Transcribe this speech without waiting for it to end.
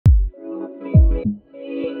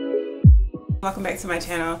Welcome back to my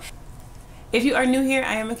channel. If you are new here,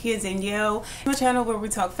 I am Akia Danielle. My channel where we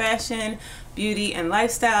talk fashion, beauty, and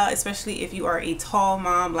lifestyle, especially if you are a tall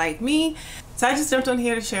mom like me. So I just jumped on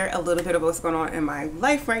here to share a little bit of what's going on in my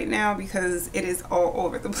life right now because it is all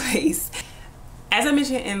over the place. As I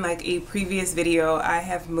mentioned in like a previous video, I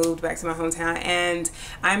have moved back to my hometown and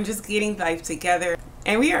I'm just getting life together.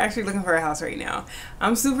 And we are actually looking for a house right now.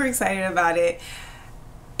 I'm super excited about it.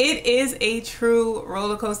 It is a true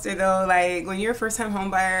roller coaster though. Like when you're a first time home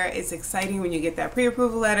buyer, it's exciting when you get that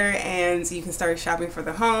pre-approval letter and you can start shopping for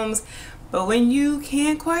the homes. But when you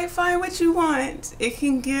can't quite find what you want, it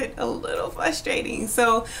can get a little frustrating.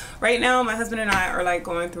 So right now my husband and I are like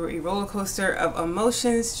going through a roller coaster of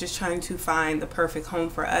emotions, just trying to find the perfect home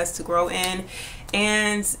for us to grow in.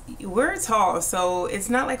 And we're tall, so it's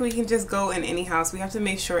not like we can just go in any house. We have to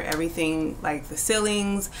make sure everything, like the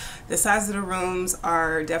ceilings, the size of the rooms,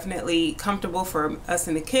 are definitely comfortable for us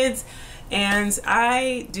and the kids. And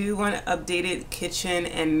I do want an updated kitchen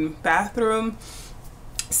and bathroom.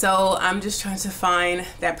 So I'm just trying to find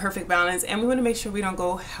that perfect balance, and we want to make sure we don't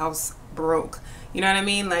go house broke. You know what I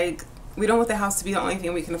mean? Like we don't want the house to be the only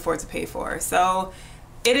thing we can afford to pay for. So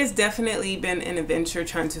it has definitely been an adventure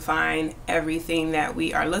trying to find everything that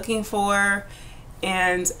we are looking for,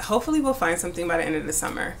 and hopefully we'll find something by the end of the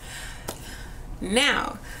summer.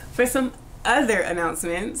 Now, for some other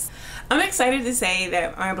announcements, I'm excited to say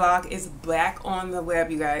that my blog is back on the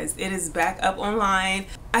web, you guys. It is back up online.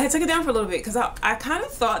 I had took it down for a little bit because I kind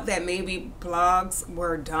of thought that maybe blogs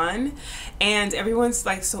were done, and everyone's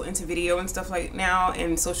like so into video and stuff like now,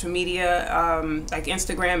 and social media, like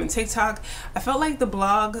Instagram and TikTok. I felt like the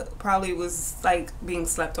blog probably was like being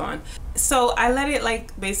slept on. So I let it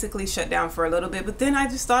like basically shut down for a little bit, but then I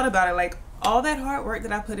just thought about it, like all that hard work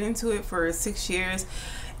that I put into it for 6 years,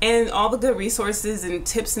 and all the good resources and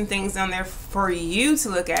tips and things down there for you to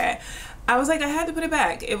look at. I was like, I had to put it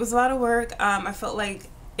back. It was a lot of work. I felt like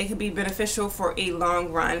it could be beneficial for a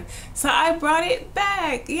long run. So I brought it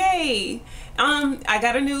back. Yay. I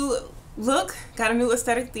got a new look, got a new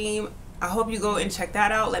aesthetic theme. I hope you go and check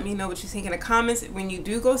that out. Let me know what you think in the comments when you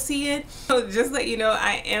do go see it. So just let you know,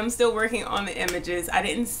 I am still working on the images. I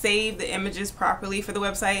didn't save the images properly for the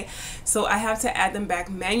website, so I have to add them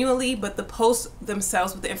back manually, but the posts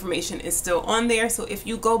themselves with the information is still on there. So if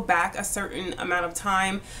you go back a certain amount of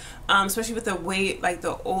time, especially with the way like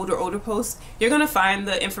the older posts, you're gonna find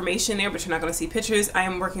the information there, but you're not gonna see pictures. I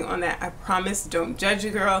am working on that, I promise. Don't judge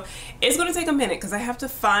you, girl. It's gonna take a minute because I have to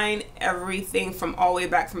find everything from all the way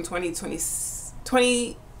back from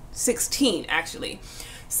 2016 actually.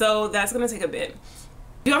 So that's gonna take a bit.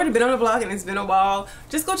 If you've already been on the blog and it's been a while,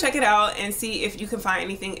 just go check it out and see if you can find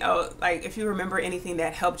anything else, like if you remember anything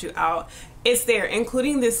that helped you out. It's there,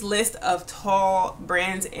 including this list of tall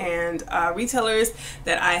brands and retailers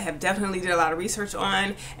that I have definitely did a lot of research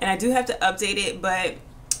on, and I do have to update it, but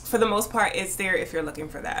for the most part it's there if you're looking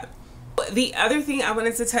for that. The other thing I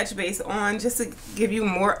wanted to touch base on, just to give you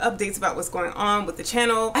more updates about what's going on with the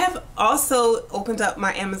channel, I have also opened up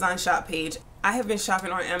my Amazon shop page. I have been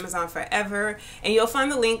shopping on Amazon forever, and you'll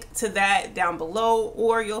find the link to that down below,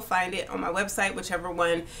 or you'll find it on my website, whichever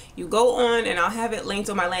one you go on, and I'll have it linked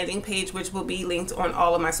on my landing page, which will be linked on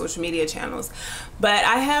all of my social media channels. But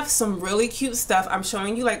I have some really cute stuff. I'm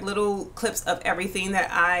showing you like little clips of everything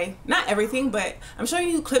that not everything, but I'm showing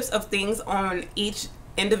you clips of things on each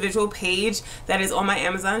individual page that is on my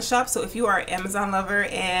Amazon shop. So if you are an Amazon lover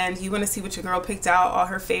and you want to see what your girl picked out, all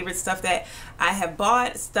her favorite stuff that I have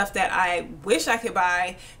bought, stuff that I wish I could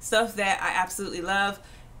buy, stuff that I absolutely love,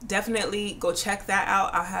 definitely go check that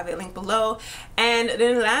out. I'll have it linked below. And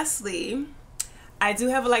then lastly, I do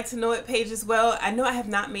have a like to know it page as well. I know I have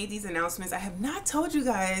not made these announcements. I have not told you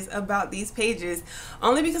guys about these pages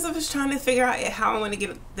only because I was trying to figure out how I want to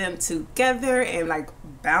get them together and like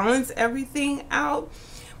balance everything out.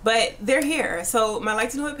 But they're here. So my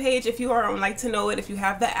like to know it page, if you are on like to know it, if you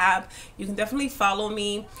have the app, you can definitely follow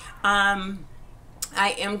me.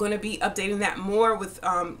 I am going to be updating that more with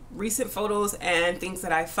recent photos and things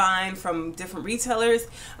that I find from different retailers.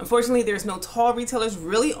 Unfortunately, there's no tall retailers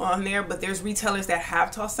really on there, but there's retailers that have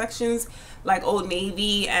tall sections like Old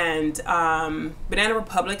Navy and Banana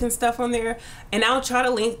Republic and stuff on there. And I'll try to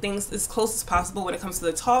link things as close as possible when it comes to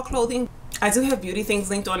the tall clothing. I do have beauty things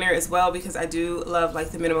linked on there as well because I do love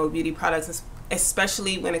like the minimal beauty products,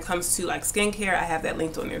 especially when it comes to like skincare. I have that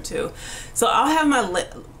linked on there too. So I'll have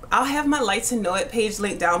my like to know it page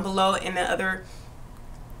linked down below, and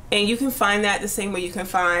and you can find that the same way you can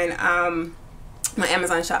find my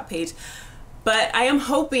Amazon shop page. But I am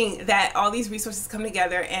hoping that all these resources come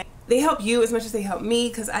together and they help you as much as they help me,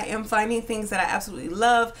 because I am finding things that I absolutely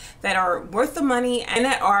love that are worth the money and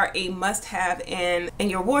that are a must-have in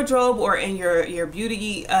your wardrobe or in your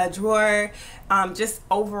beauty drawer. Just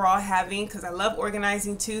overall having, because I love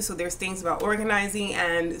organizing too, so there's things about organizing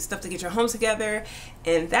and stuff to get your home together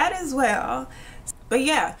and that as well. But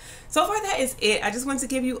yeah, so far that is it. I just wanted to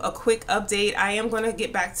give you a quick update. I am going to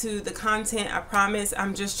get back to the content, I promise.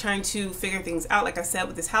 I'm just trying to figure things out, like I said,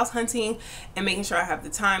 with this house hunting and making sure I have the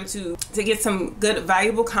time to get some good,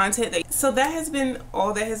 valuable content. So that has been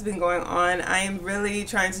all that has been going on. I am really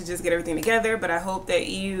trying to just get everything together, but I hope that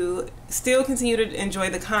you still continue to enjoy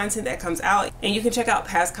the content that comes out, and you can check out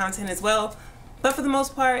past content as well. But for the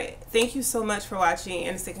most part, thank you so much for watching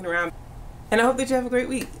and sticking around. And I hope that you have a great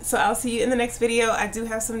week. So I'll see you in the next video. I do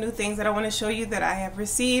have some new things that I want to show you that I have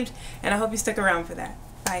received, and I hope you stick around for that.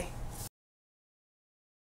 Bye.